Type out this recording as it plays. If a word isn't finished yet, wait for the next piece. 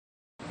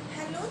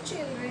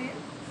Children,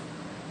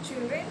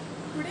 today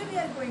we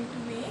are going to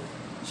make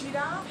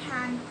giraffe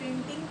hand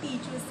printing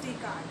Teacher's Day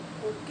card.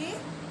 Okay,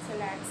 so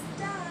let's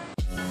start.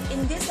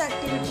 In this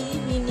activity,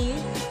 we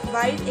need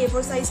white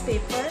A4 size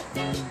paper,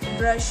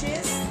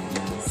 brushes,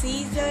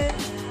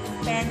 scissors,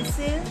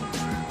 pencil,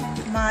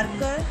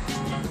 marker,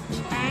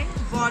 and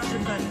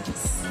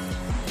watercolors.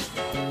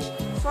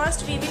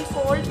 First, we will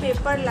fold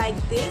paper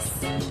like this.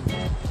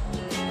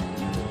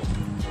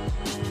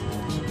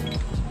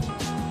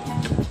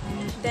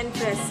 Then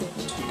press it.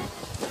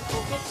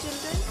 Okay,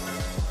 children.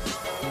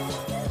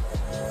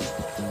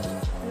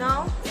 Now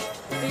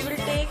we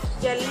will take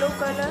yellow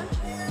color.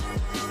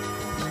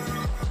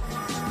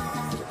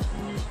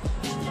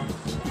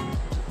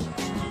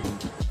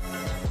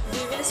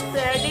 We will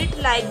spread it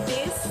like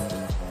this.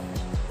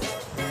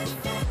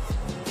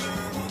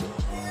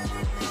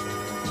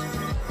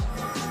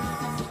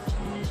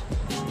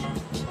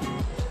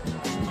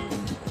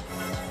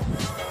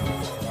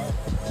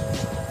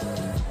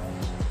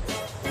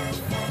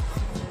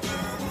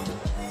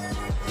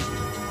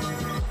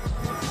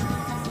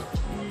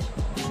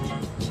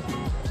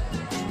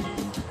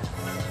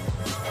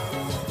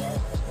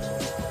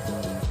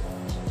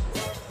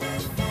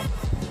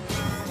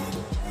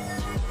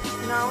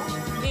 Now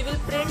we will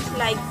print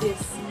like this.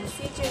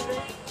 See,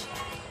 children.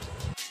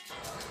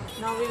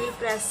 Now we will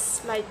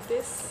press like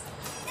this.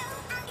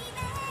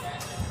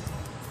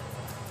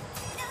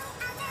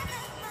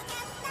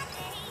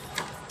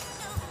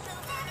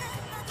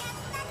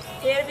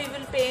 Here we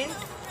will paint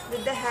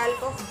with the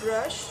help of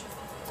brush.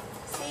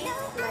 See,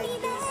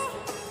 like this.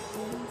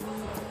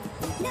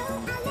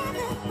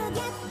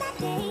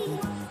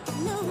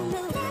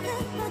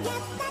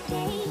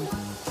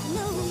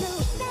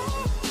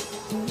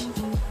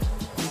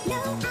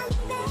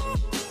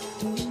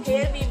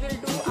 Here we will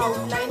do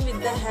outline with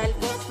the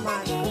help of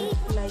marker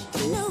like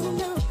this.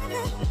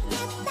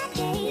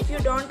 If you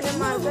don't have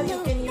marker,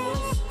 you can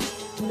use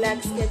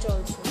black sketch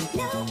also.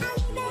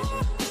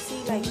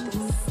 See, like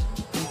this.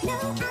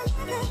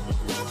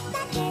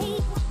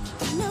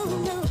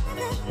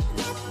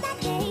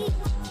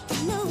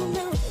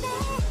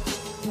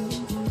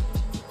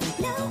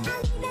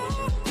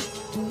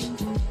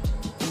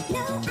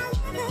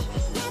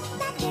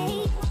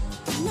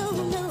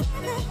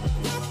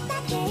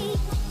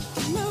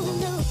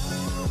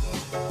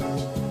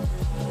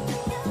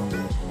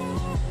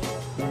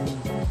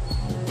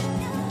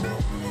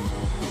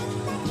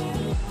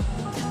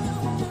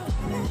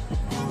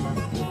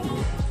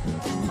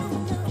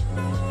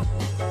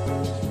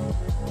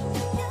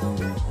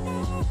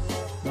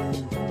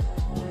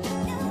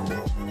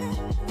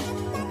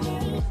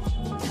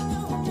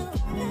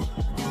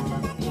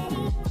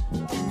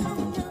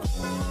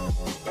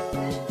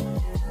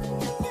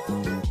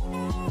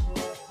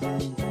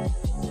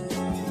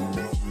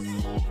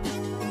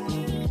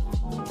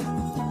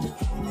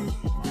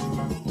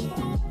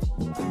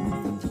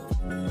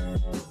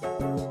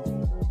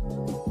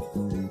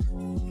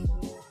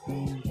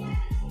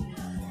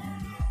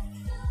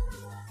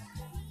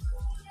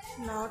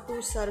 Now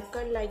to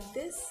circle like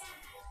this.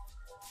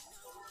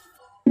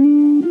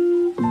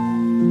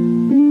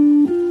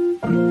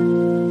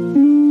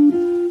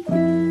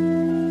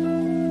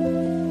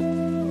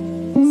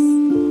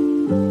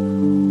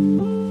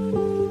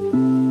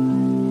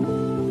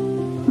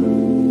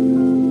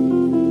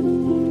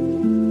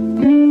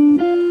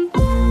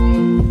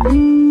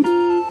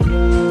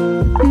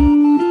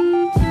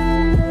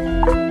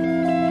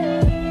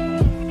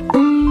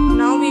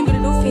 Now we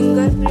will do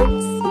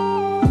fingerprints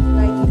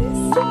like this.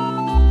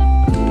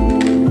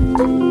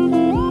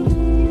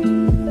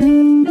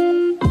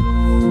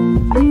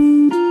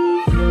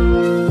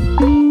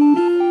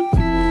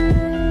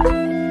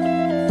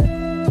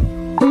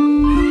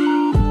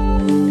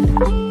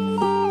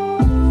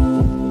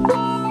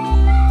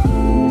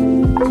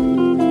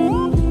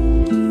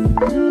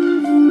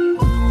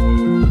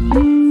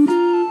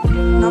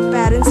 Now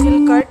parents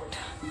will cut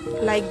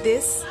like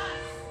this.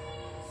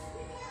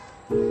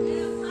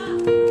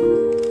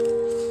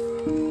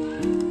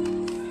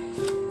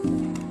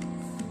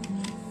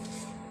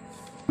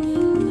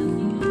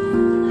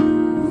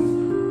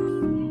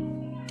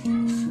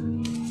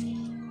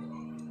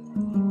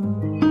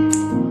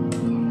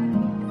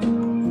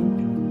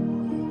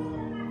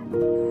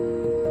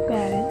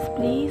 Parents,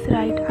 please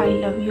write I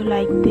love you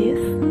like this,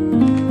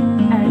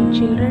 and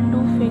children do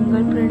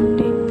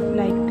fingerprinting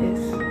like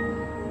this.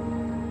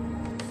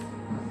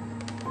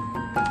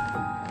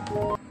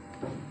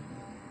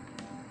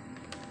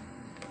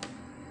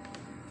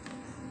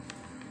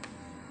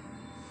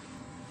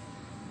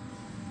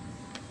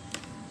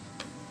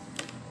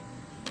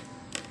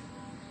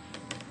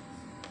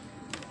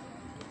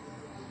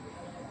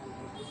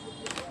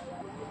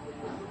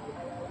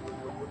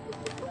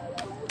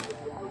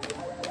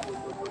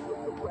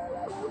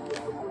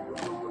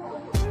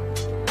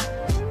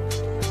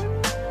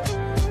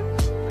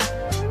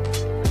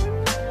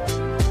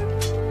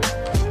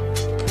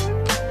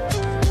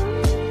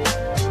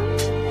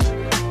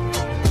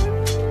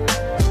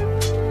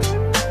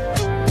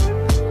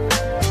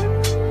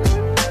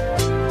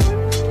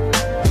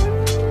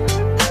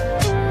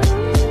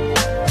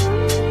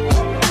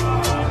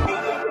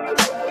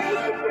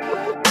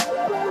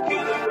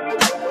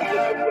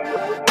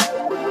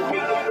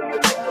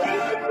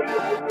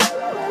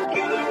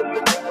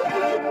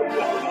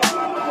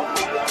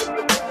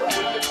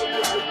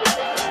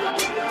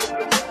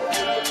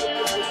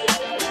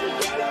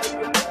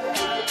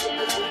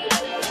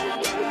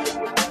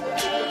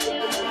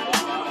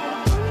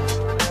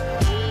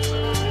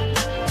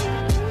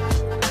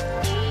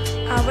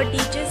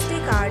 Teachers Day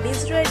card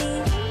is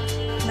ready.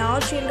 Now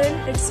children,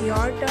 it's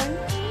your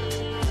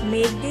turn.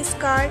 Make this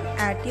card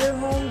at your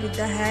home with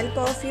the help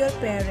of your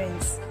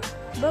parents.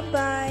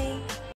 Bye-bye.